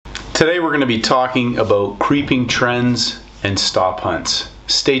Today we're going to be talking about creeping trends and stop hunts.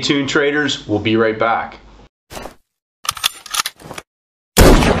 Stay tuned, traders. We'll be right back.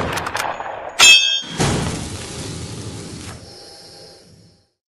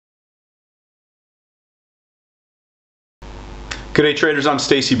 Good day, traders. I'm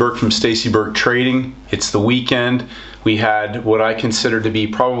Stacey Burke from Stacey Burke Trading. It's the weekend. We had what I consider to be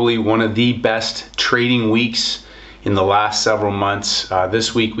probably one of the best trading weeks in the last several months.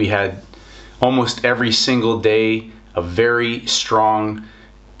 This week we had almost every single day a very strong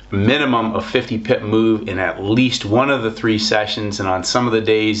minimum of 50 pip move in at least one of the three sessions, and on some of the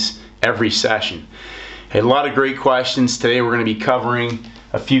days every session. A lot of great questions. Today we're going to be covering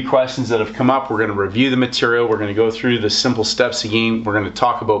a few questions that have come up. We're going to review the material. We're going to go through the simple steps again. We're going to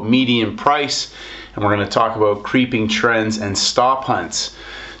talk about median price, and we're going to talk about creeping trends and stop hunts.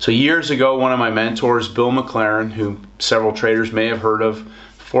 So years ago, one of my mentors, Bill McLaren, who several traders may have heard of,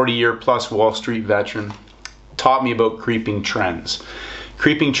 40-year plus Wall Street veteran, taught me about creeping trends.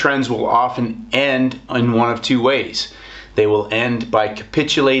 Creeping trends will often end in one of two ways. They will end by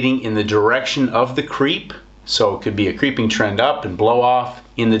capitulating in the direction of the creep. So it could be a creeping trend up and blow off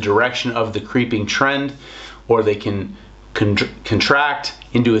in the direction of the creeping trend, or they can contract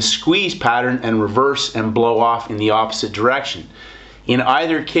into a squeeze pattern and reverse and blow off in the opposite direction. In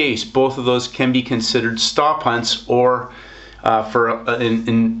either case, both of those can be considered stop hunts, or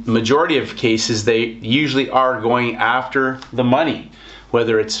in majority of cases, they usually are going after the money,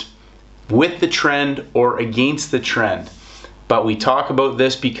 whether it's with the trend or against the trend. But we talk about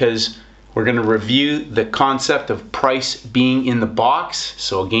this because we're going to review the concept of price being in the box.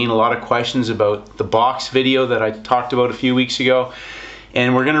 So again, a lot of questions about the box video that I talked about a few weeks ago.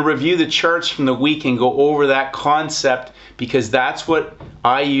 And we're going to review the charts from the week and go over that concept, because that's what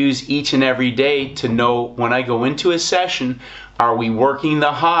I use each and every day to know when I go into a session, are we working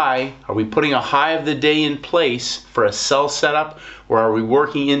the high? Are we putting a high of the day in place for a sell setup? Or are we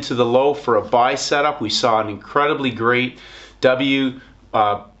working into the low for a buy setup? We saw an incredibly great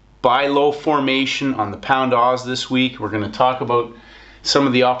buy low formation on the pound Oz this week. We're going to talk about some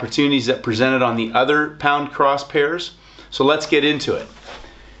of the opportunities that presented on the other pound cross pairs. So let's get into it.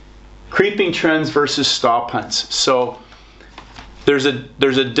 Creeping trends versus stop hunts. So there's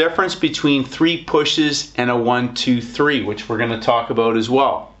a difference between three pushes and a 1, 2, 3, which we're going to talk about as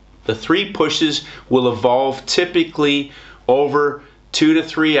well. The three pushes will evolve typically over 2 to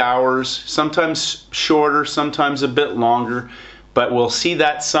 3 hours, sometimes shorter, sometimes a bit longer, but we'll see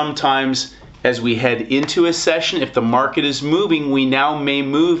that sometimes as we head into a session. If the market is moving, we now may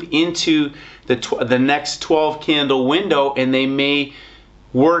move into the next 12 candle window, and they may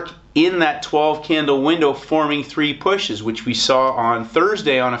work in that 12 candle window forming three pushes, which we saw on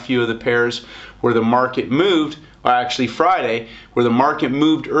Thursday on a few of the pairs where the market moved, or actually Friday, where the market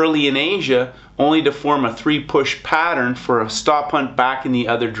moved early in Asia only to form a three push pattern for a stop hunt back in the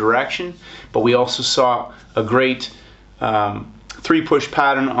other direction. But we also saw a great three push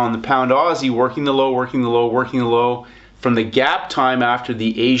pattern on the pound Aussie, working the low, working the low, working the low from the gap time after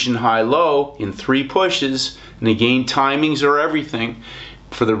the Asian high low in three pushes. And again, timings are everything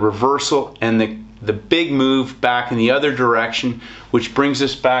for the reversal and the big move back in the other direction, which brings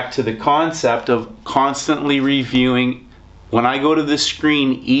us back to the concept of constantly reviewing. When I go to the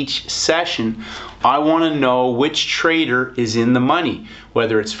screen each session, I want to know which trader is in the money,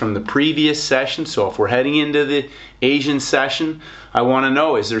 whether it's from the previous session. So if we're heading into the Asian session, I want to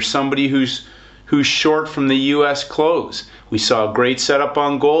know, is there somebody who's short from the US close? We saw a great setup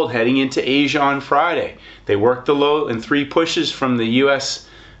on gold heading into Asia on Friday. They worked the low in three pushes from the US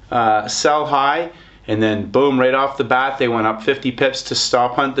sell high, and then boom, right off the bat they went up 50 pips to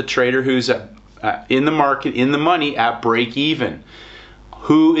stop hunt the trader who's in the market, in the money at break even.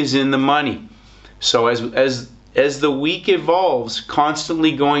 Who is in the money? So as the week evolves,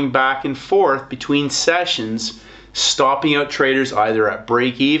 constantly going back and forth between sessions, stopping out traders either at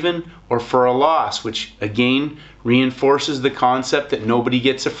break even or for a loss, which again reinforces the concept that nobody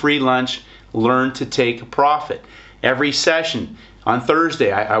gets a free lunch. Learn to take a profit. Every session. On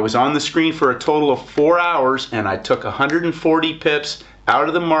Thursday, I was on the screen for a total of 4 hours, and I took 140 pips out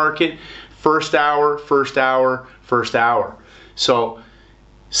of the market. First hour, first hour, first hour. So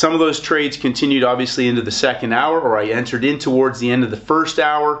some of those trades continued obviously into the second hour, or I entered in towards the end of the first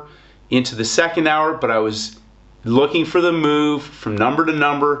hour into the second hour, but I was looking for the move from number to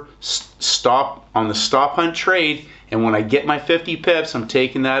number, stop on the stop hunt trade, and when I get my 50 pips, I'm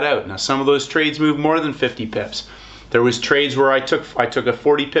taking that out. Now some of those trades move more than 50 pips. There was trades where I took a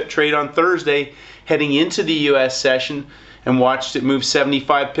 40 pip trade on Thursday heading into the US session and watched it move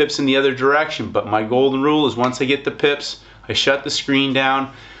 75 pips in the other direction. But my golden rule is once I get the pips, I shut the screen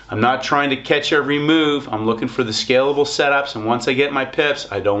down, I'm not trying to catch every move. I'm looking for the scalable setups, and once I get my pips,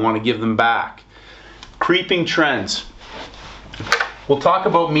 I don't want to give them back. Creeping trends. We'll talk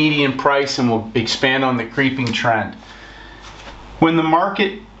about median price and we'll expand on the creeping trend. When the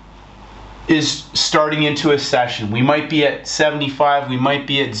market is starting into a session, we might be at 75, we might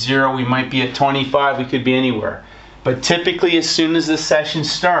be at 0, we might be at 25, we could be anywhere. But typically as soon as the session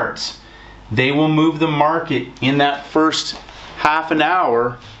starts, they will move the market in that first half an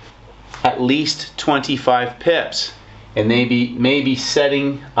hour at least 25 pips. And maybe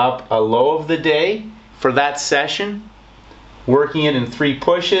setting up a low of the day for that session, working it in 3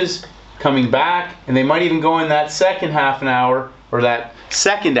 pushes, coming back, and they might even go in that second half an hour or that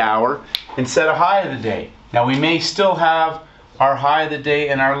second hour and set a high of the day. Now we may still have our high of the day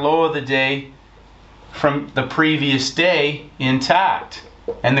and our low of the day from the previous day intact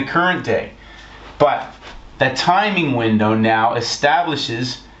and the current day. But the timing window now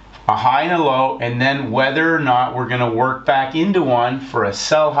establishes a high and a low, and then whether or not we're going to work back into one for a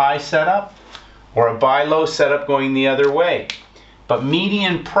sell high setup or a buy low setup going the other way. But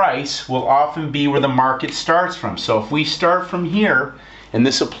median price will often be where the market starts from. So if we start from here, and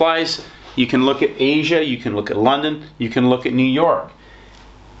this applies, you can look at Asia, you can look at London, you can look at New York.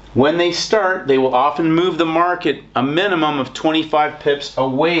 When they start, they will often move the market a minimum of 25 pips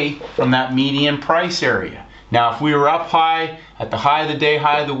away from that median price area. Now, if we were up high at the high of the day,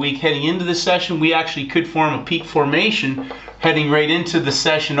 high of the week, heading into the session, we actually could form a peak formation heading right into the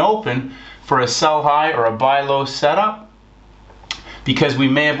session open for a sell high or a buy low setup, because we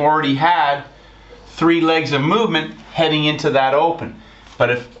may have already had 3 legs of movement heading into that open.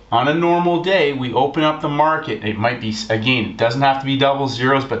 But if on a normal day we open up the market, it might be, again, it doesn't have to be double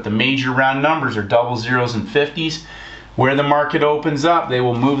zeros, but the major round numbers are double zeros and 50s. Where the market opens up, they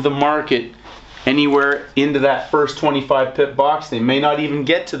will move the market anywhere into that first 25 pip box. They may not even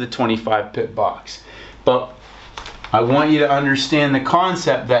get to the 25 pip box. But I want you to understand the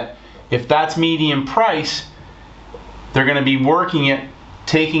concept that if that's median price, they're going to be working it,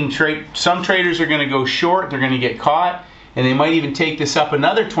 taking trade. Some traders are going to go short, they're going to get caught, and they might even take this up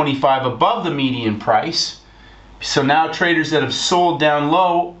another 25 above the median price. So now traders that have sold down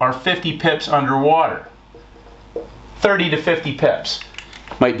low are 50 pips underwater. 30 to 50 pips.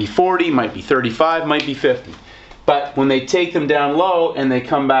 Might be 40, might be 35, might be 50. But when they take them down low and they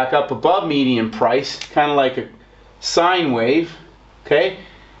come back up above median price, kind of like a sine wave, okay?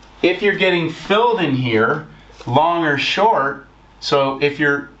 If you're getting filled in here, long or short, so if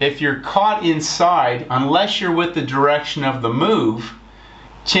you're caught inside, unless you're with the direction of the move,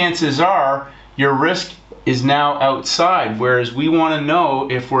 chances are your risk is now outside. Whereas we want to know,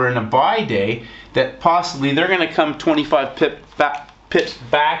 if we're in a buy day, that possibly they're going to come 25 pips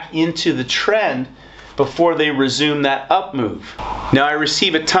back into the trend before they resume that up move. Now, I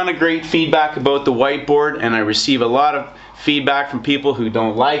receive a ton of great feedback about the whiteboard, and I receive a lot of feedback from people who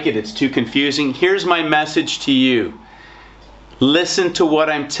don't like it. It's too confusing. Here's my message to you. Listen to what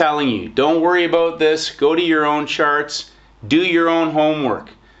I'm telling you. Don't worry about this. Go to your own charts. Do your own homework.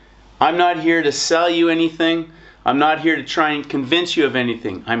 I'm not here to sell you anything. I'm not here to try and convince you of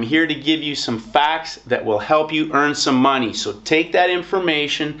anything. I'm here to give you some facts that will help you earn some money. So take that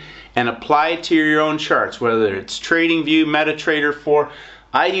information and apply it to your own charts, whether it's TradingView, MetaTrader 4.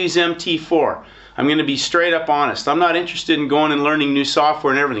 I use MT4. I'm going to be straight up honest. I'm not interested in going and learning new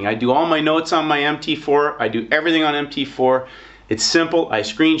software and everything. I do all my notes on my MT4. I do everything on MT4. It's simple. I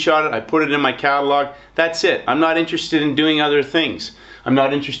screenshot it. I put it in my catalog. That's it. I'm not interested in doing other things. I'm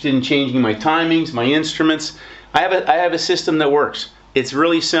not interested in changing my timings, my instruments. I have a system that works. It's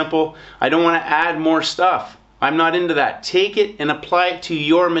really simple. I don't want to add more stuff. I'm not into that. Take it and apply it to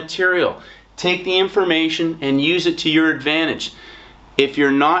your material. Take the information and use it to your advantage. If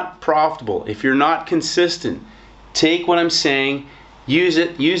you're not profitable, if you're not consistent, take what I'm saying, use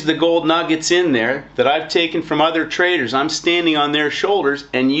it, use the gold nuggets in there that I've taken from other traders. I'm standing on their shoulders,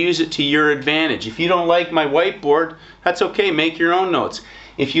 and use it to your advantage. If you don't like my whiteboard, that's okay. Make your own notes.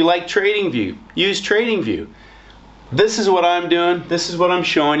 If you like TradingView, use TradingView. This is what I'm doing. This is what I'm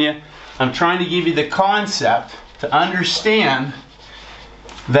showing you. I'm trying to give you the concept to understand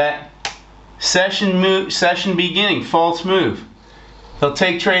that session beginning, false move. They'll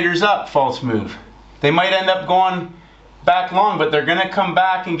take traders up, false move. They might end up going back long, but they're going to come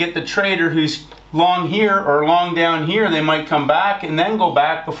back and get the trader who's long here or long down here. They might come back and then go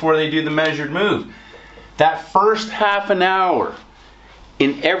back before they do the measured move. That first half an hour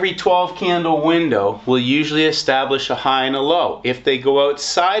in every 12 candle window will usually establish a high and a low. If they go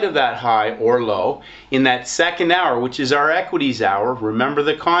outside of that high or low in that second hour, which is our equities hour, remember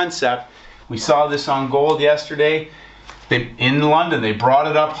the concept. We saw this on gold yesterday. in London, they brought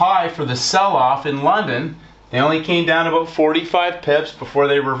it up high for the sell-off in London. They only came down about 45 pips before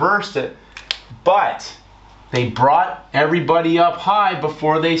they reversed it. But they brought everybody up high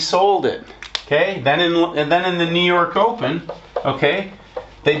before they sold it. Okay, then in the New York Open, okay,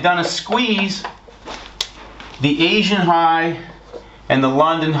 they've done a squeeze. The Asian high and the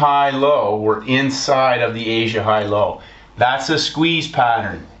London high low were inside of the Asia high low. That's a squeeze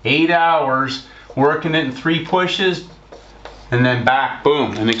pattern. 8 hours, working it in 3 pushes, and then back,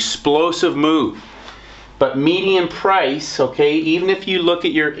 boom, an explosive move. But median price, okay, even if you look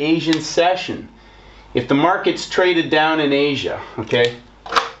at your Asian session, if the market's traded down in Asia, okay,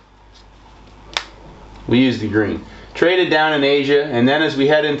 we use the green, traded down in Asia, and then as we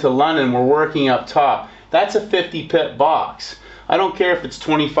head into London, we're working up top. That's a 50 pip box. I don't care if it's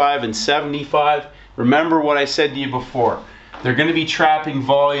 25 and 75. Remember what I said to you before. They're going to be trapping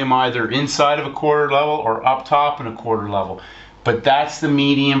volume either inside of a quarter level or up top in a quarter level. But that's the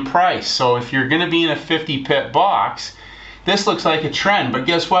median price. So if you're going to be in a 50 pip box, this looks like a trend. But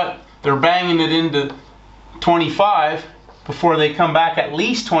guess what? They're banging it into 25 before they come back at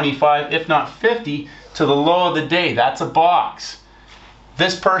least 25, if not 50, to the low of the day. That's a box.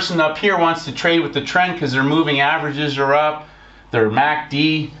 This person up here wants to trade with the trend because their moving averages are up. Their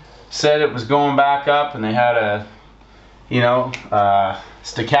MACD said it was going back up, and they had a,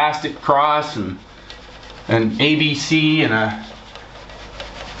 stochastic cross and an ABC and a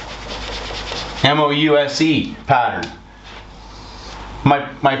MOUSE pattern.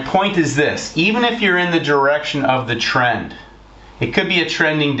 My point is this: even if you're in the direction of the trend, it could be a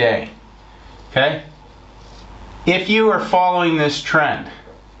trending day, okay? If you are following this trend,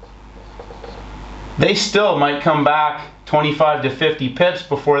 they still might come back 25 to 50 pips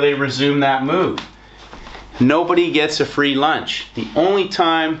before they resume that move. Nobody gets a free lunch. The only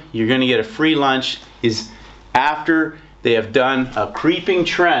time you're going to get a free lunch is after they have done a creeping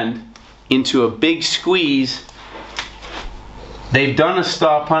trend into a big squeeze. They've done a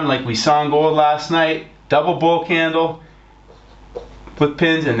stop hunt like we saw in gold last night, double bull candle with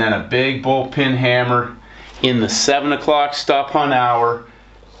pins, and then a big bull pin hammer in the 7 o'clock stop hunt hour.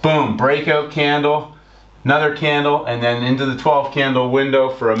 Boom, breakout candle, another candle, and then into the 12 candle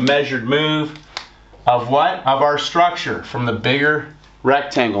window for a measured move of what? Of our structure from the bigger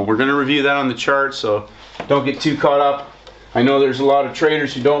rectangle. We're going to review that on the chart, so don't get too caught up. I know there's a lot of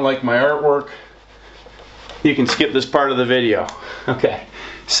traders who don't like my artwork. You can skip this part of the video. Okay,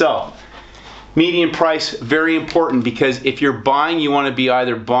 so median price, very important, because if you're buying, you want to be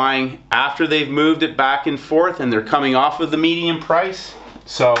either buying after they've moved it back and forth and they're coming off of the median price.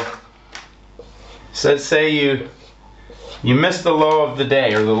 So let's say you missed the low of the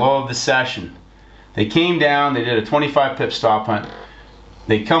day or the low of the session. They came down, they did a 25 pip stop hunt.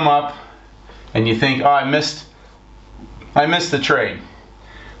 They come up and you think, oh, I missed the trade.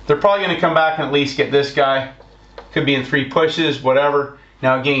 They're probably going to come back and at least get this guy. Could be in 3 pushes, whatever.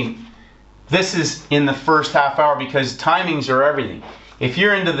 Now again, this is in the first half hour because timings are everything. If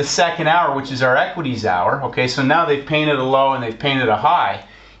you're into the second hour, which is our equities hour, okay, so now they've painted a low and they've painted a high.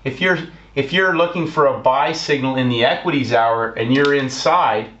 If you're looking for a buy signal in the equities hour and you're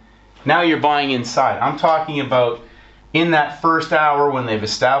inside, now you're buying inside. I'm talking about in that first hour when they've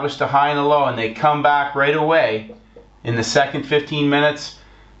established a high and a low and they come back right away in the second 15 minutes,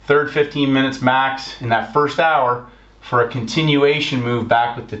 third 15 minutes max in that first hour for a continuation move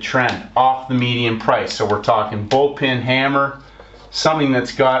back with the trend off the median price. So we're talking bullpen hammer, something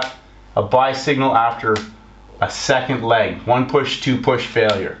that's got a buy signal after a second leg, 1 push, 2 push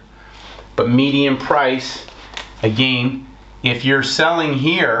failure. But median price, again, if you're selling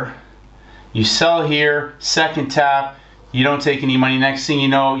here, you sell here, second tap, you don't take any money. Next thing you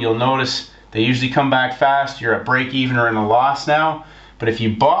know, you'll notice they usually come back fast. You're at break even or in a loss now. But if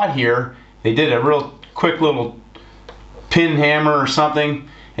you bought here, they did a real quick little pin hammer or something,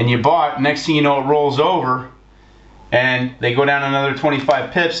 and you bought, next thing you know it rolls over and they go down another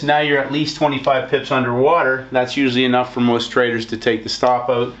 25 pips. Now you're at least 25 pips underwater. That's usually enough for most traders to take the stop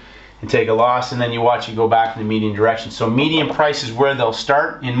out and take a loss, and then you watch it go back in the median direction. So median price is where they'll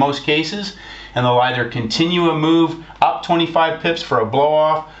start in most cases, and they'll either continue a move up 25 pips for a blow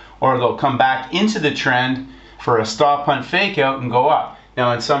off, or they'll come back into the trend for a stop hunt fake out and go up.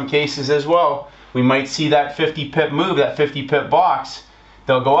 Now in some cases as well, we might see that 50 pip move, that 50 pip box.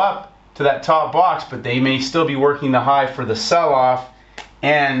 They'll go up to that top box, but they may still be working the high for the sell off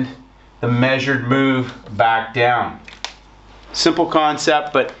and the measured move back down. Simple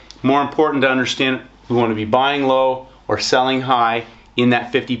concept, but more important to understand, we want to be buying low or selling high in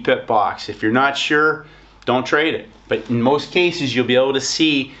that 50 pip box. If you're not sure, don't trade it. But in most cases, you'll be able to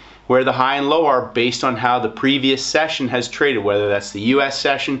see where the high and low are based on how the previous session has traded, whether that's the US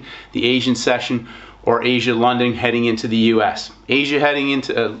session, the Asian session, or Asia London heading into the US. Asia heading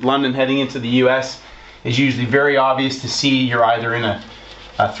into London heading into the US is usually very obvious to see. You're either in a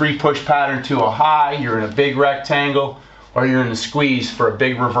 3-push pattern to a high, you're in a big rectangle, or you're in a squeeze for a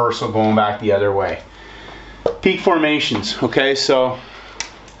big reversal going back the other way. Peak formations, okay, so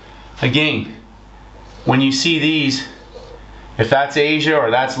again, when you see these, if that's Asia or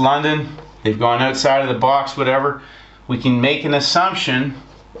that's London, they've gone outside of the box, whatever, we can make an assumption,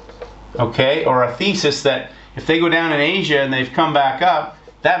 okay, or a thesis that if they go down in Asia and they've come back up,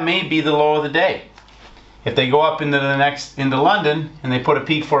 that may be the low of the day. If they go up into London and they put a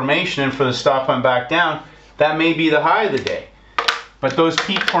peak formation in for the stop hunt back down, that may be the high of the day. But those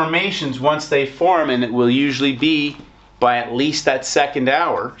peak formations, once they form, and it will usually be by at least that second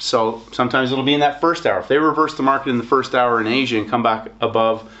hour, so sometimes it'll be in that first hour. If they reverse the market in the first hour in Asia and come back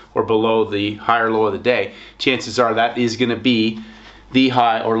above or below the high or low of the day, chances are that is going to be the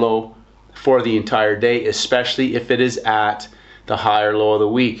high or low for the entire day, especially if it is at the high or low of the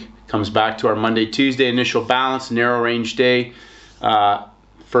week. Comes back to our Monday, Tuesday initial balance, narrow range day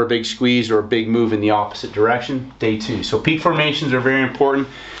for a big squeeze or a big move in the opposite direction, day 2. So peak formations are very important.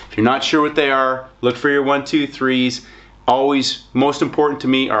 If you're not sure what they are, look for your 1, 2, 3s. Always most important to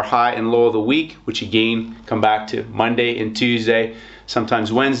me are high and low of the week, which again come back to Monday and Tuesday,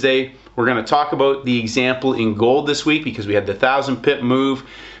 sometimes Wednesday. We're going to talk about the example in gold this week because we had the 1,000 pip move.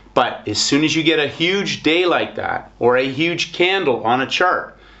 But as soon as you get a huge day like that or a huge candle on a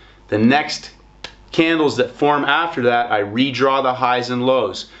chart, the next candles that form after that, I redraw the highs and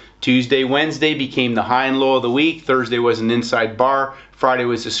lows. Tuesday, Wednesday became the high and low of the week. Thursday was an inside bar. Friday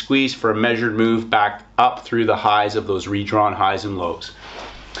was a squeeze for a measured move back up through the highs of those redrawn highs and lows.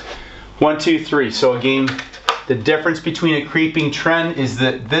 1, 2, 3. So again, the difference between a creeping trend is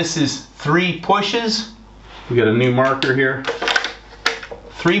that this is 3 pushes. We got a new marker here.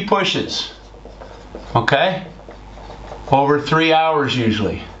 3 pushes. Okay? Over 3 hours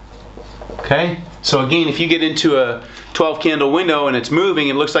usually. Okay? So again, if you get into a 12 candle window and it's moving,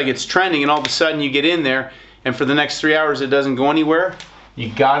 it looks like it's trending, and all of a sudden you get in there and for the next 3 hours it doesn't go anywhere, you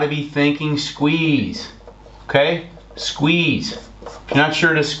gotta be thinking squeeze. Okay? Squeeze. If you're not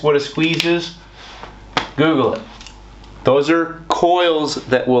sure what a squeeze is, Google it. Those are coils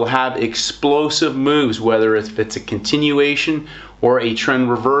that will have explosive moves, whether if it's a continuation or a trend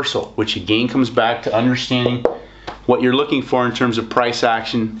reversal, which again comes back to understanding what you're looking for in terms of price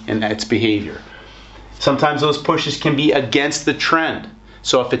action and its behavior. Sometimes those pushes can be against the trend.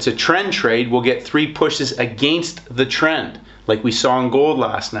 So if it's a trend trade, we'll get 3 pushes against the trend, like we saw in gold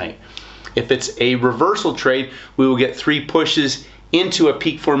last night. If it's a reversal trade, we will get 3 pushes into a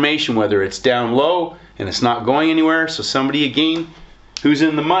peak formation, whether it's down low and it's not going anywhere. So somebody, again, who's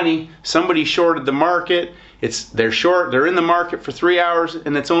in the money, somebody shorted the market. They're short, they're in the market for 3 hours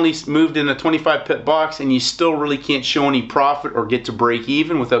and it's only moved in a 25 pip box, and you still really can't show any profit or get to break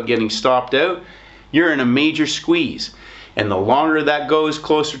even without getting stopped out. You're in a major squeeze. And the longer that goes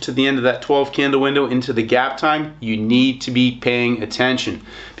closer to the end of that 12 candle window into the gap time, you need to be paying attention,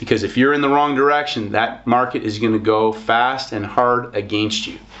 because if you're in the wrong direction, that market is going to go fast and hard against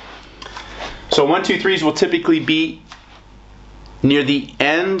you. So 1, 2, 3s will typically be near the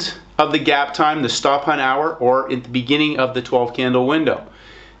end of the gap time, the stop hunt hour, or at the beginning of the 12 candle window.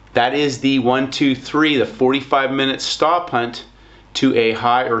 That is the 1, 2, 3, the 45-minute stop hunt to a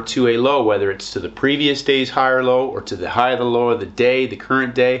high or to a low, whether it's to the previous day's high or low, or to the high or the low of the day, the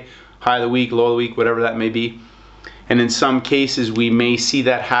current day, high of the week, low of the week, whatever that may be. And in some cases we may see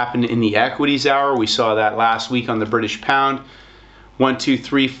that happen in the equities hour. We saw that last week on the British pound. 1, 2,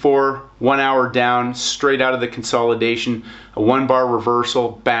 3, 4, 1 hour down, straight out of the consolidation, a 1 bar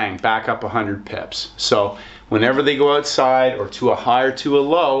reversal, bang, back up 100 pips. So whenever they go outside or to a high or to a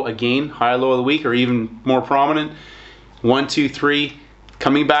low, again, high or low of the week, or even more prominent, 1, 2, 3,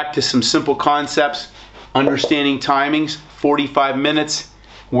 coming back to some simple concepts, understanding timings, 45 minutes,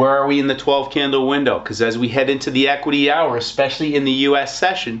 where are we in the 12 candle window? Because as we head into the equity hour, especially in the US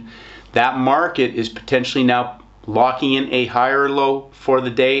session, that market is potentially now locking in a higher low for the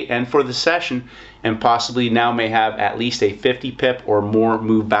day and for the session, and possibly now may have at least a 50 pip or more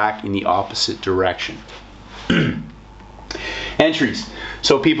move back in the opposite direction. Entries.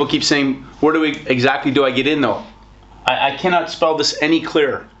 So people keep saying, where exactly do I get in though? I cannot spell this any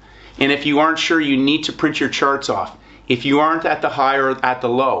clearer. And if you aren't sure, you need to print your charts off. If you aren't at the high or at the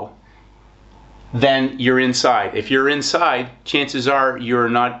low, then you're inside. If you're inside, chances are you're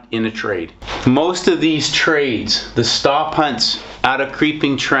not in a trade. Most of these trades, the stop hunts out of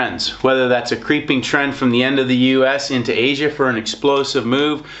creeping trends, whether that's a creeping trend from the end of the US into Asia for an explosive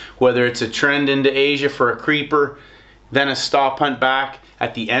move, whether it's a trend into Asia for a creeper, then a stop hunt back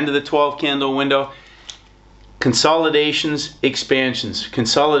at the end of the 12 candle window, consolidations, expansions,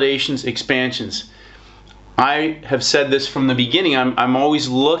 consolidations, expansions. I have said this from the beginning. I'm always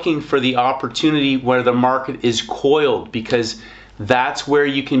looking for the opportunity where the market is coiled, because that's where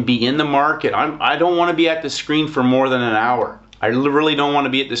you can be in the market. I don't want to be at the screen for more than an hour. I really don't want to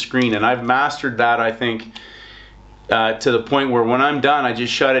be at the screen, and I've mastered that, I think, to the point where when I'm done, I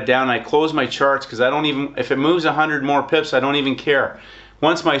just shut it down. I close my charts, because I don't even, if it moves 100 more pips, I don't even care.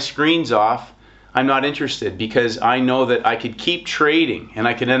 Once my screen's off, I'm not interested, because I know that I could keep trading and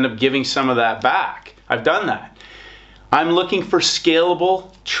I could end up giving some of that back. I've done that. I'm looking for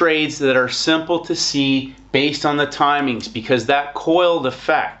scalable trades that are simple to see based on the timings, because that coiled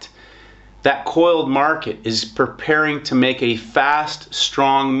effect, that coiled market is preparing to make a fast,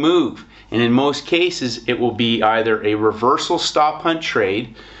 strong move. And in most cases, it will be either a reversal stop hunt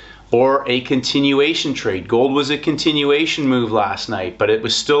trade or a continuation trade. Gold was a continuation move last night, but it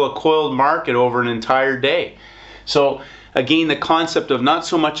was still a coiled market over an entire day. So again, the concept of not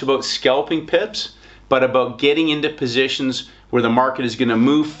so much about scalping pips, but about getting into positions where the market is going to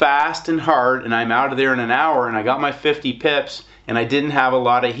move fast and hard, and I'm out of there in an hour and I got my 50 pips and I didn't have a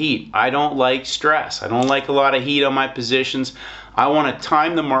lot of heat. I don't like stress. I don't like a lot of heat on my positions. I want to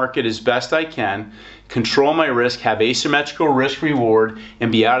time the market as best I can, control my risk, have asymmetrical risk reward,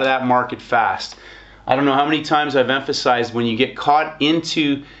 and be out of that market fast. I don't know how many times I've emphasized when you get caught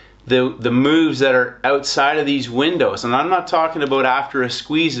into the moves that are outside of these windows, and I'm not talking about after a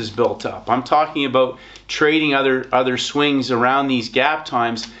squeeze is built up. I'm talking about trading other swings around these gap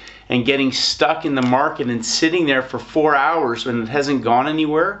times and getting stuck in the market and sitting there for 4 hours when it hasn't gone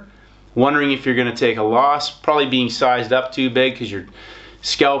anywhere, wondering if you're going to take a loss, probably being sized up too big because you're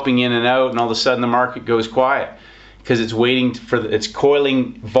scalping in and out, and all of a sudden the market goes quiet because it's waiting for it's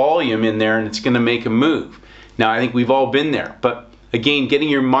coiling volume in there and it's going to make a move. Now I think we've all been there, but again, getting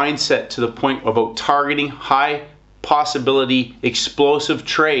your mindset to the point about targeting high possibility explosive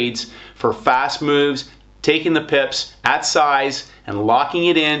trades for fast moves, taking the pips at size and locking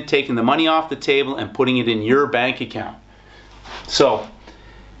it in, taking the money off the table and putting it in your bank account. So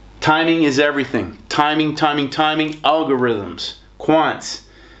timing is everything. Timing, algorithms, quants.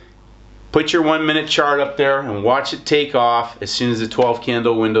 Put your 1 minute chart up there and watch it take off as soon as the 12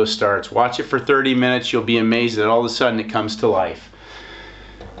 candle window starts. Watch it for 30 minutes. You'll be amazed that all of a sudden it comes to life.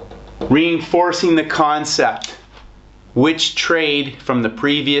 Reinforcing the concept. Which trade from the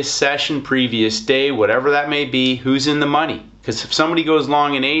previous session, previous day, whatever that may be, who's in the money? Because if somebody goes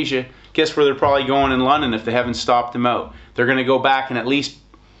long in Asia, guess where they're probably going in London if they haven't stopped them out? They're going to go back and at least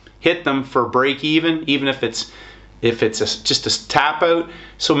hit them for break even if it's just a tap out.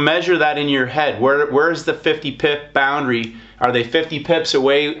 So measure that in your head. Where is the 50 pip boundary? Are they 50 pips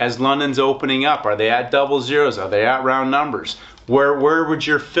away as London's opening up? Are they at double zeros? Are they at round numbers? Where would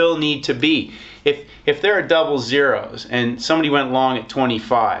your fill need to be? If they're at double zeros and somebody went long at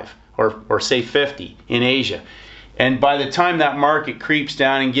 25 or say 50 in Asia, and by the time that market creeps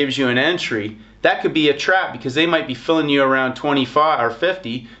down and gives you an entry, that could be a trap because they might be filling you around 25 or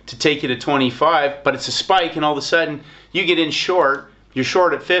 50 to take you to 25, but it's a spike and all of a sudden you get in short, you're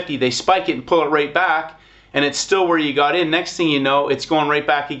short at 50, they spike it and pull it right back, and it's still where you got in. Next thing you know, it's going right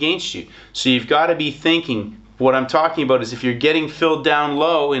back against you. So you've got to be thinking. What I'm talking about is if you're getting filled down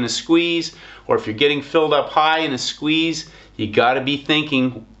low in a squeeze, or if you're getting filled up high in a squeeze, you got to be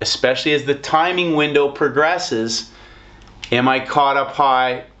thinking, especially as the timing window progresses, am I caught up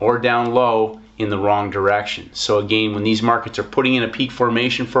high or down low in the wrong direction? So again, when these markets are putting in a peak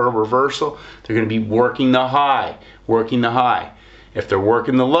formation for a reversal, they're going to be working the high, working the high. If they're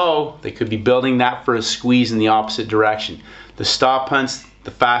working the low, they could be building that for a squeeze in the opposite direction. The stop hunts,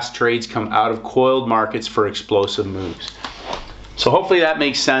 the fast trades come out of coiled markets for explosive moves. So hopefully that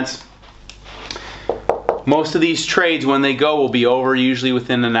makes sense. Most of these trades, when they go, will be over usually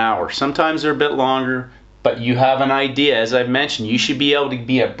within an hour. Sometimes they're a bit longer, but you have an idea. As I've mentioned, you should be able to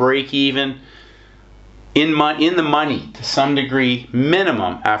be at break even in the money to some degree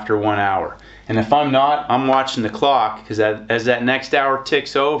minimum after 1 hour. And if I'm not, I'm watching the clock, because as that next hour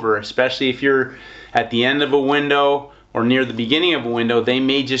ticks over, especially if you're at the end of a window or near the beginning of a window, they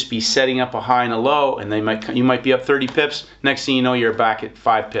may just be setting up a high and a low, and you might be up 30 pips. Next thing you know, you're back at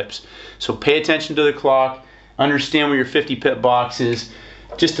 5 pips. So pay attention to the clock. Understand where your 50 pip box is.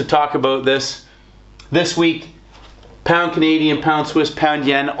 Just to talk about this week, pound Canadian, pound Swiss, pound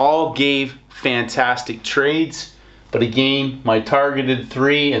yen all gave fantastic trades. But again, my targeted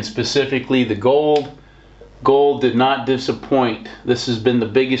 3, and specifically the gold did not disappoint. This has been the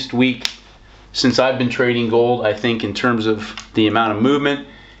biggest week since I've been trading gold, I think, in terms of the amount of movement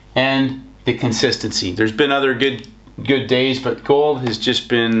and the consistency. There's been other good days, but gold has just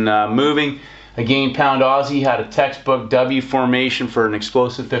been moving. Again, pound Aussie had a textbook W formation for an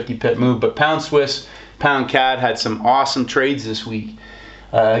explosive 50 pip move, but pound Swiss, pound CAD had some awesome trades this week.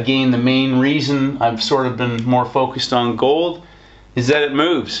 Again, the main reason I've sort of been more focused on gold is that it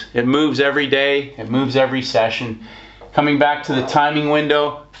moves. It moves every day. It moves every session. Coming back to the timing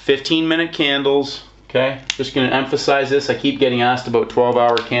window, 15-minute candles. Okay, just going to emphasize this. I keep getting asked about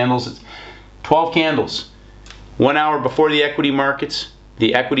 12-hour candles. It's 12 candles. 1 hour before the equity markets,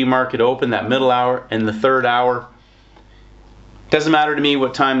 the equity market open, that middle hour, and the third hour. Doesn't matter to me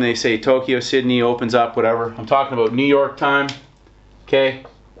what time they say Tokyo, Sydney opens up, whatever. I'm talking about New York time. Okay?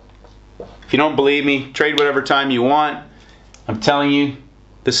 If you don't believe me, trade whatever time you want. I'm telling you,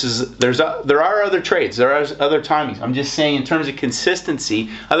 there are other trades, there are other timings. I'm just saying in terms of consistency,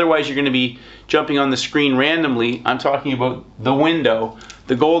 otherwise you're going to be jumping on the screen randomly. I'm talking about the window,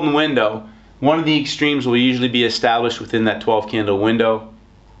 the golden window. One of the extremes will usually be established within that 12 candle window,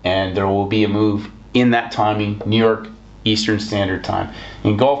 and there will be a move in that timing, New York Eastern Standard Time.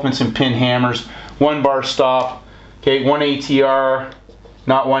 Engulfments and pin hammers, 1 bar stop, okay, 1 ATR,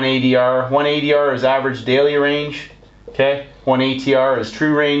 not 1 ADR. 1 ADR is average daily range, okay? 1 ATR is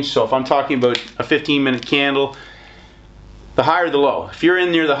true range. So if I'm talking about a 15-minute candle, the higher the low. If you're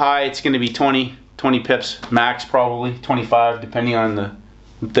in near the high, it's going to be 20 pips max, probably 25, depending on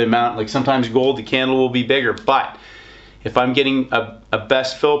the amount. Like sometimes gold, the candle will be bigger. But if I'm getting a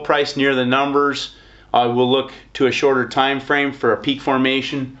best fill price near the numbers, I will look to a shorter time frame for a peak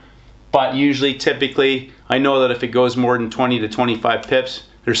formation. But usually, typically, I know that if it goes more than 20 to 25 pips,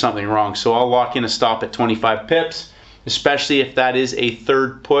 there's something wrong. So I'll lock in a stop at 25 pips, especially if that is a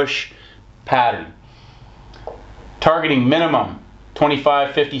third push pattern. Targeting minimum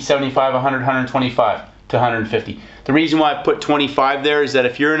 25, 50, 75, 100, 125 to 150. The reason why I put 25 there is that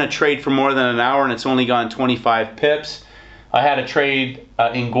if you're in a trade for more than an hour and it's only gone 25 pips, I had a trade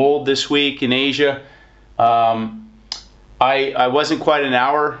in gold this week in Asia. I wasn't quite an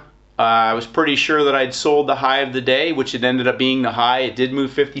hour. I was pretty sure that I'd sold the high of the day, which it ended up being the high. It did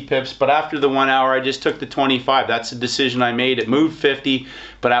move 50 pips, but after the 1 hour, I just took the 25. That's a decision I made. It moved 50,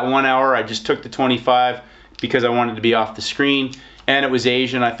 but at 1 hour, I just took the 25 because I wanted to be off the screen. And it was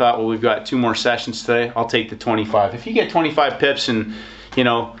Asian. I thought, well, we've got 2 more sessions today. I'll take the 25. If you get 25 pips in,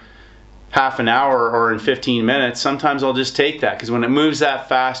 half an hour or in 15 minutes, sometimes I'll just take that, because when it moves that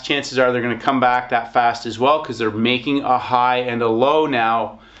fast, chances are they're going to come back that fast as well, because they're making a high and a low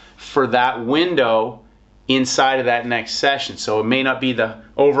now for that window inside of that next session. So it may not be the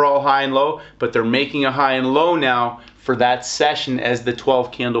overall high and low, but they're making a high and low now for that session as the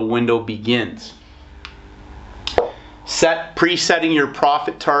 12 candle window begins. Presetting your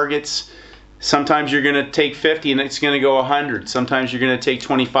profit targets. Sometimes you're going to take 50 and it's going to go 100. Sometimes you're going to take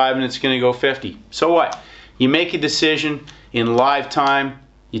 25 and it's going to go 50. So what? You make a decision in live time.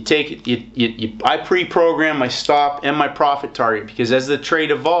 You take it. I pre-program my stop and my profit target, because as the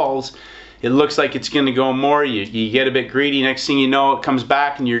trade evolves, it looks like it's going to go more. You get a bit greedy. Next thing you know, it comes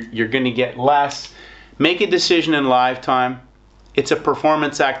back and you're going to get less. Make a decision in live time. It's a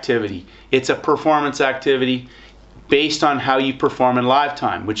performance activity. It's a performance activity based on how you perform in live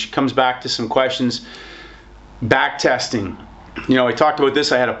time, which comes back to some questions. Back testing. I talked about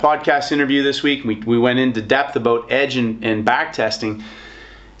this. I had a podcast interview this week. We went into depth about edge and back testing.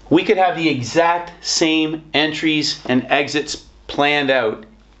 We could have the exact same entries and exits planned out,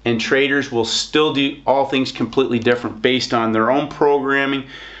 and traders will still do all things completely different based on their own programming,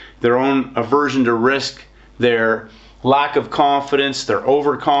 their own aversion to risk, their lack of confidence, their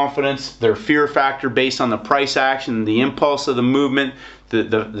overconfidence, their fear factor based on the price action, the impulse of the movement,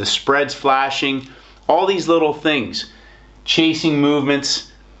 the spreads flashing, all these little things, chasing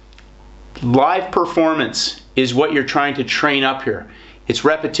movements. Live performance is what you're trying to train up here. It's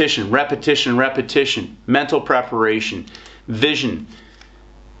repetition, repetition, repetition, mental preparation, vision,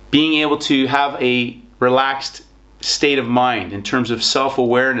 being able to have a relaxed state of mind in terms of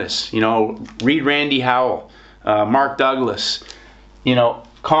self-awareness. Read Randy Howell, Mark Douglas,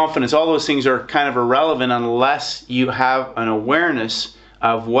 confidence. All those things are kind of irrelevant unless you have an awareness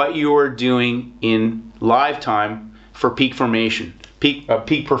of what you are doing in live time for peak formation, peak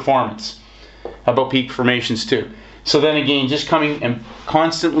performance. How about peak formations too? So then again, just coming and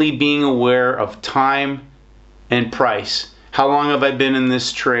constantly being aware of time and price. How long have I been in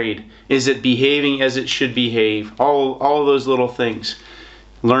this trade? Is it behaving as it should behave? All of those little things.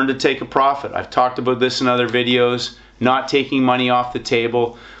 Learn to take a profit. I've talked about this in other videos. not taking money off the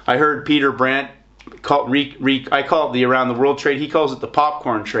table. I heard Peter Brandt I call it the around the world trade. He calls it the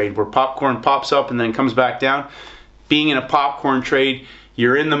popcorn trade, where popcorn pops up and then comes back down. Being in a popcorn trade,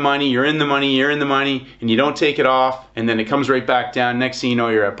 you're in the money, you're in the money, you're in the money, and you don't take it off, and then it comes right back down. Next thing you know,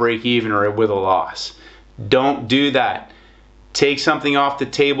 you're at break even or with a loss. Don't do that. Take something off the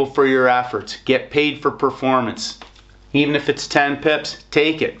table for your efforts. Get paid for performance. Even if it's 10 pips,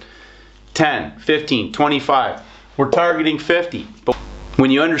 take it. 10, 15, 25. We're targeting 50. But when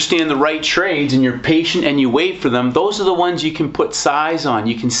you understand the right trades and you're patient and you wait for them, those are the ones you can put size on.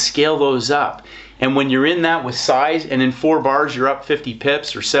 You can scale those up. And when you're in that with size and in 4 bars you're up 50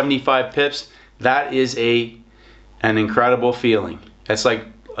 pips or 75 pips, that is an incredible feeling. That's like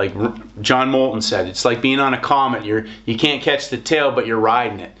John Moulton said, it's like being on a comet. You can't catch the tail, but you're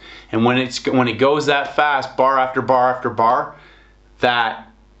riding it. And when it goes that fast, bar after bar after bar, that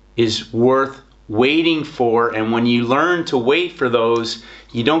is worth waiting for. And when you learn to wait for those,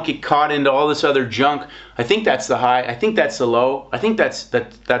 you don't get caught into all this other junk. I think that's the high. I think that's the low. I think that's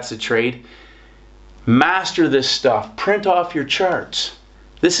the trade. Master this stuff. Print off your charts.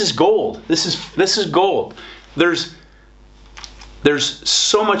 This is gold. This is gold. There's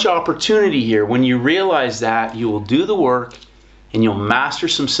so much opportunity here. When you realize that, you will do the work and you'll master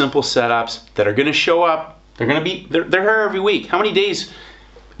some simple setups that are going to show up. They're here every week. How many days?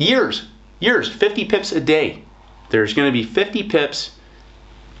 Years. 50 pips a day. There's going to be 50 pips.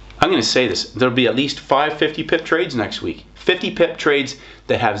 I'm going to say this. There'll be at least 5 50 pip trades next week. 50 pip trades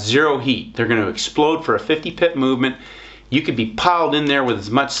that have zero heat. They're going to explode for a 50 pip movement. You could be piled in there with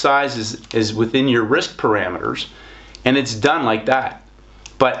as much size as within your risk parameters, and it's done like that.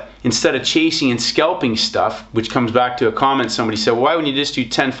 But instead of chasing and scalping stuff, which comes back to a comment somebody said, well, why wouldn't you just do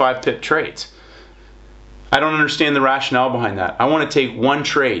 10 5 pip trades? I don't understand the rationale behind that. I want to take one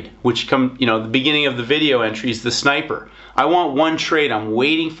trade, which the beginning of the video entry is the sniper. I want one trade. I'm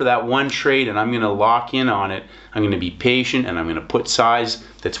waiting for that one trade, and I'm going to lock in on it. I'm going to be patient, and I'm going to put size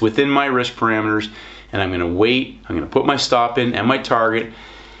that's within my risk parameters, and I'm going to wait. I'm going to put my stop in and my target,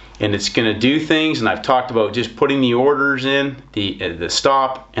 and it's going to do things. And I've talked about just putting the orders in, the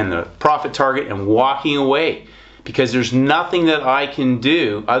stop and the profit target, and walking away. Because there's nothing that I can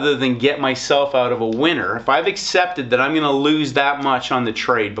do other than get myself out of a winner. If I've accepted that I'm going to lose that much on the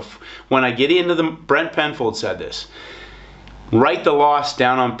trade, when I get into Brent Penfold said this, write the loss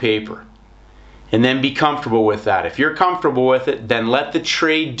down on paper and then be comfortable with that. If you're comfortable with it, then let the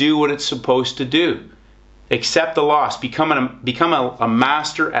trade do what it's supposed to do. Accept the loss. Become a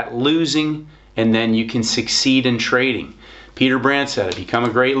master at losing, and then you can succeed in trading. Peter Brandt said it, become a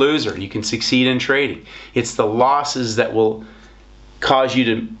great loser. You can succeed in trading. It's the losses that will cause you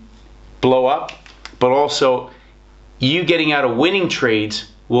to blow up, but also you getting out of winning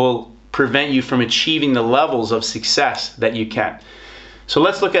trades will prevent you from achieving the levels of success that you can. So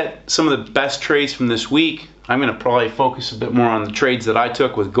let's look at some of the best trades from this week. I'm going to probably focus a bit more on the trades that I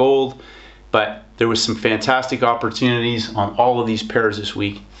took with gold, but there was some fantastic opportunities on all of these pairs this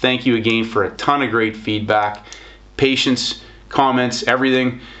week. Thank you again for a ton of great feedback. Patience, comments,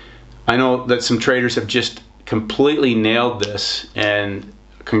 everything. I know that some traders have just completely nailed this, and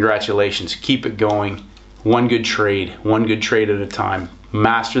congratulations. Keep it going. One good trade at a time.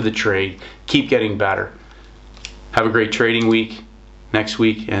 Master the trade. Keep getting better. Have a great trading week next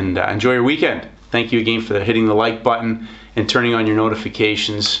week, and enjoy your weekend. Thank you again for hitting the like button and turning on your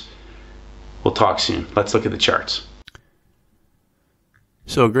notifications. We'll talk soon. Let's look at the charts.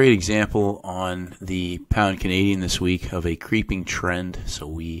 So a great example on the pound Canadian this week of a creeping trend. So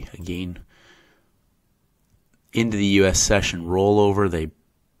we, again, into the U.S. session rollover, they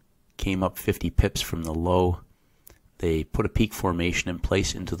came up 50 pips from the low. They put a peak formation in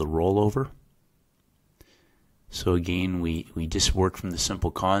place into the rollover. So again, we just work from the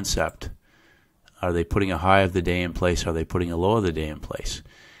simple concept. Are they putting a high of the day in place? Are they putting a low of the day in place?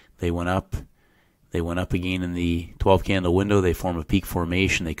 They went up. They went up again in the 12 candle window. They form a peak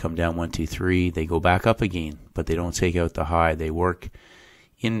formation. They come down 1, 2, 3. They go back up again, but they don't take out the high. They work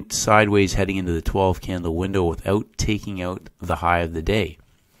in sideways heading into the 12 candle window without taking out the high of the day.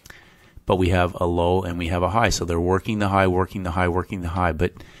 But we have a low and we have a high. So they're working the high, working the high, working the high.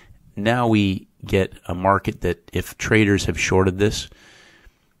 But now we get a market that if traders have shorted this,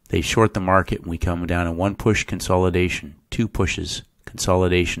 they short the market and we come down in 1 push consolidation, 2 pushes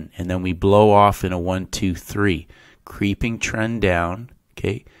consolidation, and then we blow off in a 1, 2, 3 creeping trend down.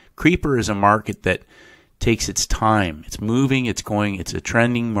 Okay, creeper is a market that takes its time. It's moving, it's going, it's a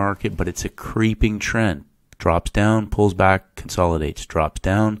trending market, but it's a creeping trend. Drops down, pulls back, consolidates. Drops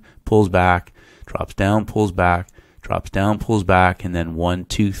down, pulls back, drops down, pulls back, drops down, pulls back, and then 1,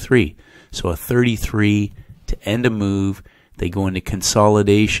 2, 3. So a 33 to end a move. They go into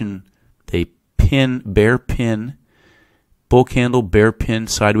consolidation. They pin, bear pin, bull candle, bear pin,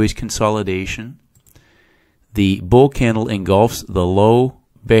 sideways consolidation. The bull candle engulfs the low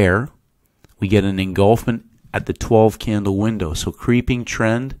bear. We get an engulfment at the 12 candle window. So creeping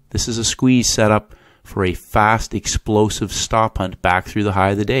trend. This is a squeeze set up for a fast, explosive stop hunt back through the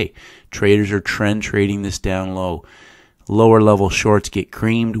high of the day. Traders are trend trading this down low. Lower level shorts get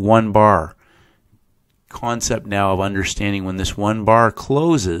creamed. 1 bar. Concept now of understanding when this 1 bar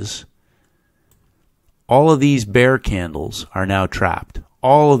closes, all of these bear candles are now trapped.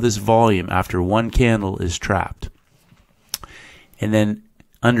 All of this volume after 1 candle is trapped. And then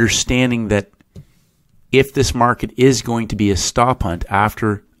understanding that if this market is going to be a stop hunt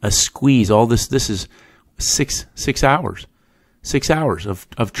after a squeeze, all this is six hours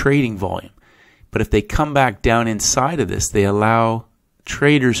of trading volume. But if they come back down inside of this, they allow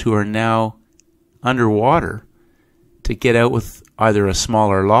traders who are now underwater to get out with either a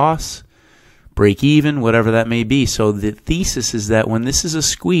smaller loss, break even, whatever that may be. So the thesis is that when this is a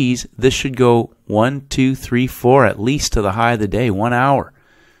squeeze, this should go 1, 2, 3, 4 at least to the high of the day, 1 hour.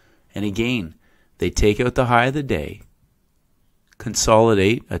 And again, they take out the high of the day,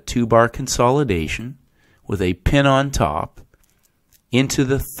 consolidate, a 2-bar consolidation with a pin on top into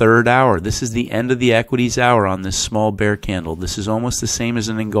the 3rd hour. This is the end of the equities hour on this small bear candle. This is almost the same as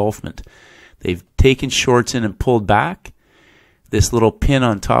an engulfment. They've taken shorts in and pulled back. This little pin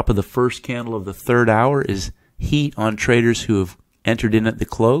on top of the first candle of the 3rd hour is heat on traders who have entered in at the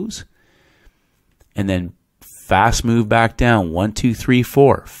close. And then fast move back down. 1, 2, 3,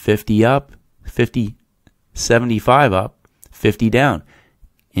 4. 50 up, 50, 75 up, 50 down.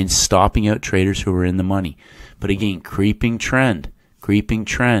 In stopping out traders who are in the money. But again, creeping trend. Creeping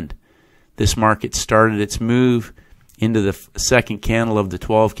trend. This market started its move into the 2nd candle of the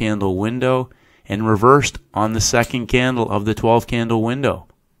 12 candle window and reversed on the 2nd candle of the 12 candle window.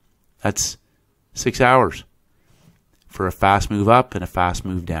 That's 6 hours for a fast move up and a fast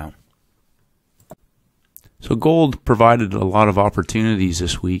move down. So gold provided a lot of opportunities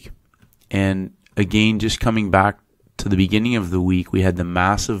this week. And again, just coming back to the beginning of the week, we had the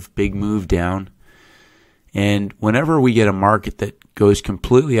massive big move down. And whenever we get a market that goes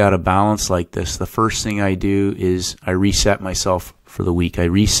completely out of balance like this, the first thing I do is I reset myself for the week. I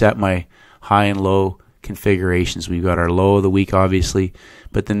reset my high and low configurations. We've got our low of the week, obviously,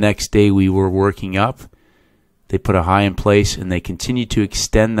 but the next day we were working up. They put a high in place and they continue to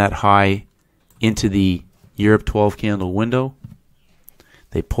extend that high into the Europe 12 candle window.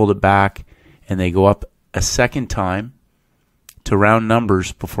 They pulled it back and they go up a 2nd time to round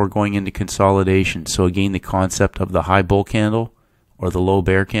numbers before going into consolidation. So again, the concept of the high bull candle or the low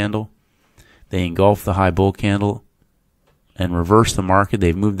bear candle. They engulf the high bull candle and reverse the market.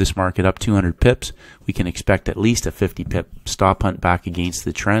 They've moved this market up 200 pips. We can expect at least a 50 pip stop hunt back against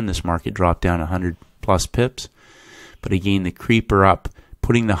the trend. This market dropped down 100 plus pips. But again, the creeper up,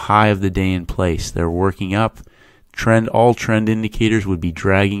 putting the high of the day in place. They're working up. All trend indicators would be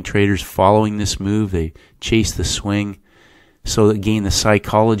dragging traders following this move. They chase the swing. So again, the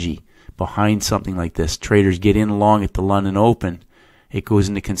psychology behind something like this. Traders get in long at the London Open. It goes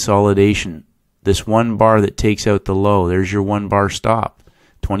into consolidation. This 1 bar that takes out the low, there's your 1 bar stop,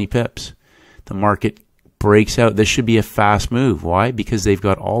 20 pips. The market breaks out. This should be a fast move. Why? Because they've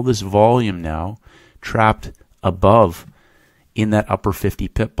got all this volume now trapped above in that upper 50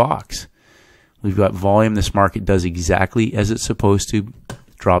 pip box. We've got volume. This market does exactly as it's supposed to.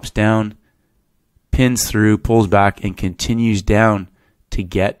 Drops down, pins through, pulls back, and continues down to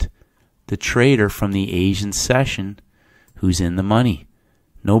get the trader from the Asian session who's in the money.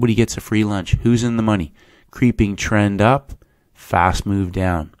 Nobody gets a free lunch. Who's in the money? Creeping trend up, fast move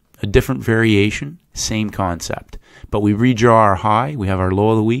down. A different variation, same concept. But we redraw our high. We have our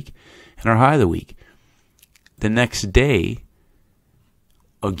low of the week and our high of the week. The next day,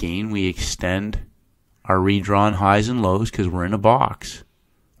 again, we extend our redrawn highs and lows because we're in a box.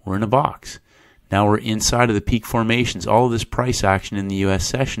 We're in a box. Now we're inside of the peak formations. All of this price action in the U.S.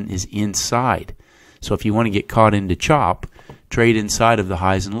 session is inside. So if you want to get caught into chop, trade inside of the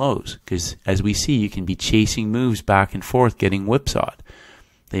highs and lows. Because as we see, you can be chasing moves back and forth, getting whipsawed.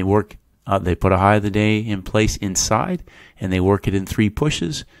 They put a high of the day in place inside, and they work it in 3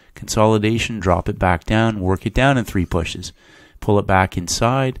 pushes. Consolidation, drop it back down, work it down in 3 pushes. Pull it back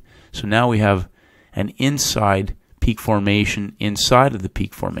inside. So now we have an inside peak formation inside of the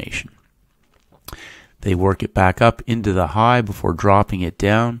peak formation. They work it back up into the high before dropping it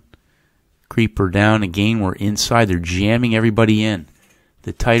down. Creeper down. Again, we're inside. They're jamming everybody in.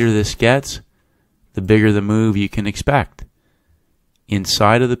 The tighter this gets, the bigger the move you can expect.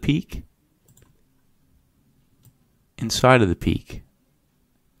 Inside of the peak, inside of the peak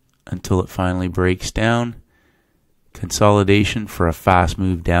until it finally breaks down. Consolidation for a fast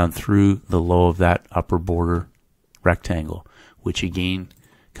move down through the low of that upper border rectangle, which again,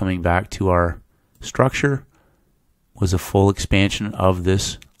 coming back to our structure, was a full expansion of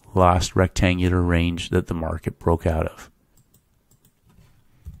this last rectangular range that the market broke out of.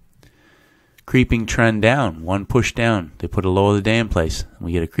 Creeping trend down, one push down. They put a low of the day in place.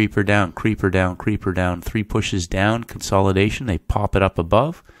 We get a creeper down, creeper down, creeper down, three pushes down, consolidation. They pop it up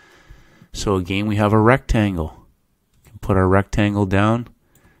above. So again, we have a rectangle. We can put our rectangle down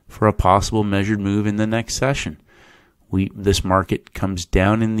for a possible measured move in the next session. This market comes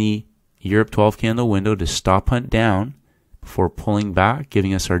down in the Europe 12 candle window to stop hunt down before pulling back,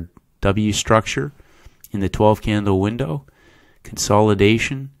 giving us our W structure in the 12 candle window.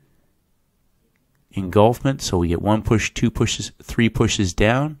 Consolidation, engulfment, so we get one push, two pushes, three pushes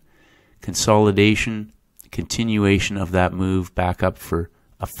down, consolidation, continuation of that move back up for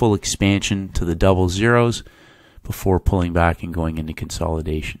a full expansion to the double zeros before pulling back and going into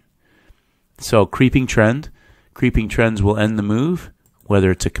consolidation. So creeping trends will end the move,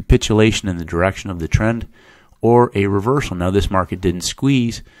 whether it's a capitulation in the direction of the trend or a reversal. Now this market didn't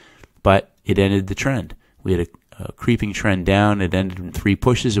squeeze, but it ended the trend. We had a creeping trend down. It ended in three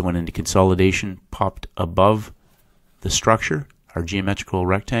pushes. It went into consolidation, popped above the structure, our geometrical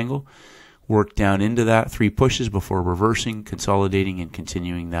rectangle, worked down into that, three pushes before reversing, consolidating, and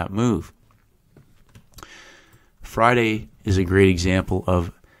continuing that move. Friday is a great example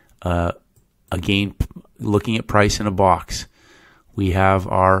of, again, looking at price in a box. We have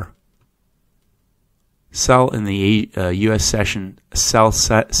our sell in the U.S. session, sell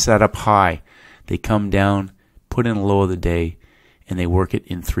set up high. They come down, put in a low of the day, and they work it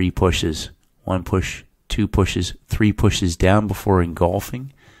in three pushes. One push, two pushes, three pushes down before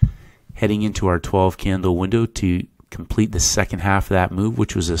engulfing, heading into our 12 candle window to complete the second half of that move,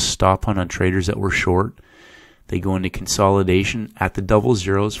 which was a stop hunt on traders that were short. They go into consolidation at the double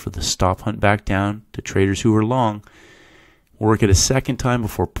zeros for the stop hunt back down to traders who were long. Work it a second time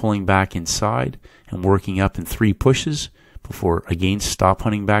before pulling back inside and working up in three pushes before again stop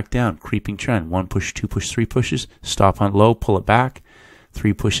hunting back down. Creeping trend, one push, two push, three pushes, stop hunt low, pull it back,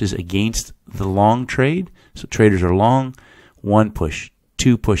 three pushes against the long trade. So traders are long, one push,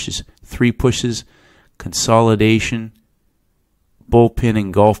 two pushes, three pushes, consolidation, bullpen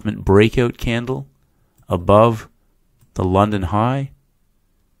engulfment breakout candle above the London high,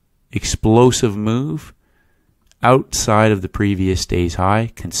 explosive move outside of the previous day's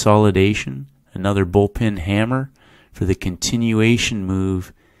high, consolidation, another bullpen hammer for the continuation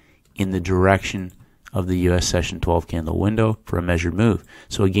move in the direction of the U.S. session 12 candle window for a measured move.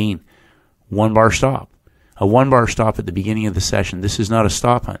 So again, one bar stop. A one bar stop at the beginning of the session. This is not a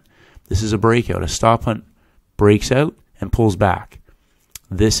stop hunt. This is a breakout. A stop hunt breaks out and pulls back.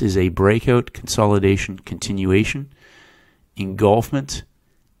 This is a breakout, consolidation, continuation, engulfment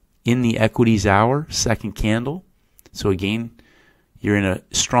in the equities hour, second candle. So again, you're in a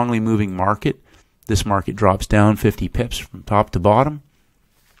strongly moving market. This market drops down 50 pips from top to bottom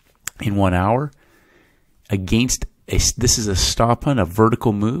in 1 hour. This is a stop hunt, a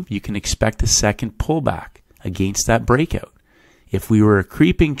vertical move. You can expect a second pullback against that breakout. If we were a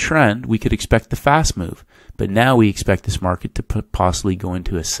creeping trend, we could expect the fast move. But now we expect this market to possibly go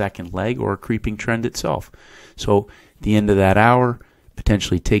into a second leg or a creeping trend itself. So at the end of that hour,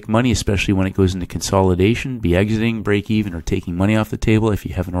 potentially take money, especially when it goes into consolidation, be exiting, break even, or taking money off the table if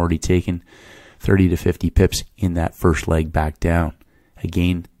you haven't already taken 30 to 50 pips in that first leg back down.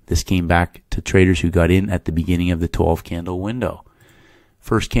 Again, this came back to traders who got in at the beginning of the 12 candle window.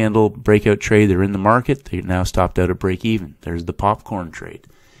 First candle breakout trade, they're in the market. They now stopped out at break even. There's the popcorn trade.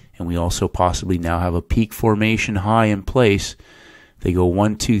 And we also possibly now have a peak formation high in place. They go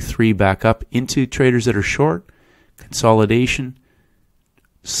 1, 2, 3 back up into traders that are short. Consolidation,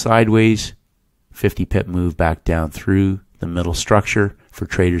 sideways, 50 pip move back down through the middle structure for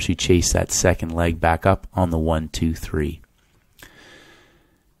traders who chase that second leg back up on the 1, 2, 3.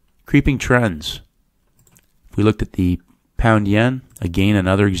 Creeping trends. If we looked at the pound yen, again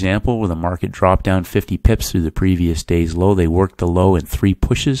another example where the market dropped down 50 pips through the previous day's low. They worked the low in three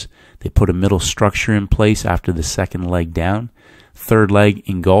pushes. They put a middle structure in place after the second leg down. Third leg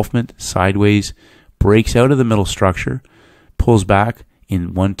engulfment, sideways, breaks out of the middle structure, pulls back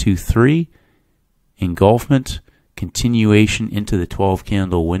in 1, 2, 3, engulfment, continuation into the 12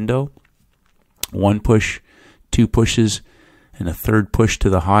 candle window. One push, two pushes, and a third push to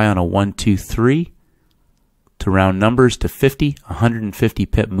the high on a 1, 2, 3. To round numbers to 50, 150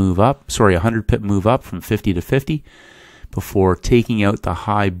 pip move up, 100 pip move up from 50 to 50 before taking out the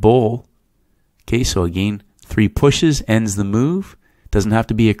high bull. Okay, so again, 3 pushes ends the move. Doesn't have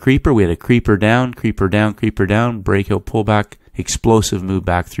to be a creeper. We had a creeper down, creeper down, creeper down, breakout, pullback, explosive move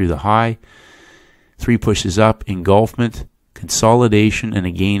back through the high. 3 pushes up, engulfment, consolidation, and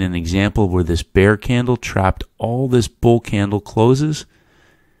again an example where this bear candle trapped all this bull candle closes.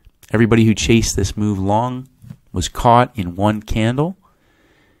 Everybody who chased this move long was caught in one candle,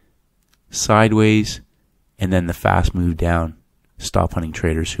 sideways, and then the fast move down. Stop hunting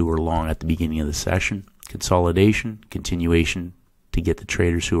traders who were long at the beginning of the session. Consolidation, continuation to get the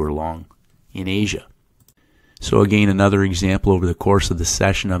traders who are long in Asia. So again, another example over the course of the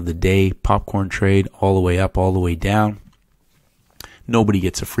session of the day, popcorn trade all the way up, all the way down. Nobody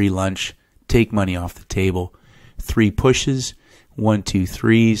gets a free lunch. Take money off the table. 3 pushes, 1, 2,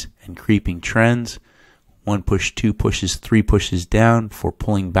 3s, and creeping trends. 1 push, 2 pushes, 3 pushes down before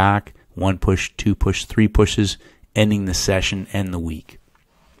pulling back. 1 push, 2 push, 3 pushes, ending the session and the week.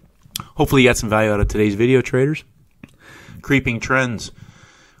 Hopefully you got some value out of today's video, traders. Creeping trends.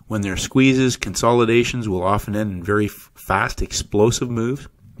 When there are squeezes, consolidations will often end in very fast, explosive moves,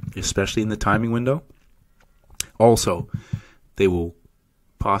 especially in the timing window. Also, they will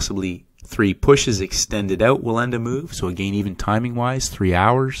possibly 3 pushes extended out will end a move. So again, even timing-wise, 3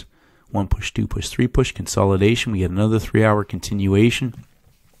 hours. 1 push, 2 push, 3 push, consolidation. We get another 3-hour continuation.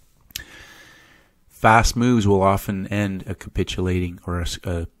 Fast moves will often end a capitulating or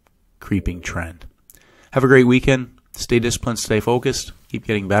a creeping trend. Have a great weekend. Stay disciplined, stay focused, keep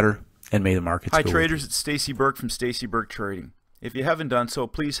getting better, and may the markets go. Hi traders, it's Stacey Burke from Stacey Burke Trading. If you haven't done so,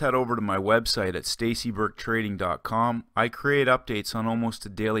 please head over to my website at staceyburketrading.com. I create updates on almost a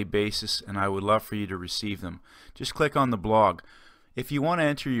daily basis, and I would love for you to receive them. Just click on the blog. If you want to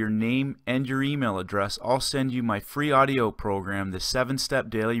enter your name and your email address, I'll send you my free audio program, the 7-Step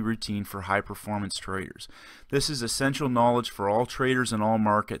Daily Routine for High Performance Traders. This is essential knowledge for all traders in all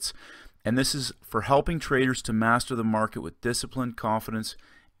markets. And this is for helping traders to master the market with discipline, confidence,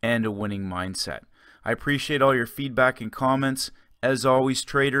 and a winning mindset. I appreciate all your feedback and comments. As always,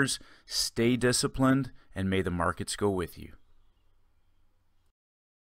 traders, stay disciplined, and may the markets go with you.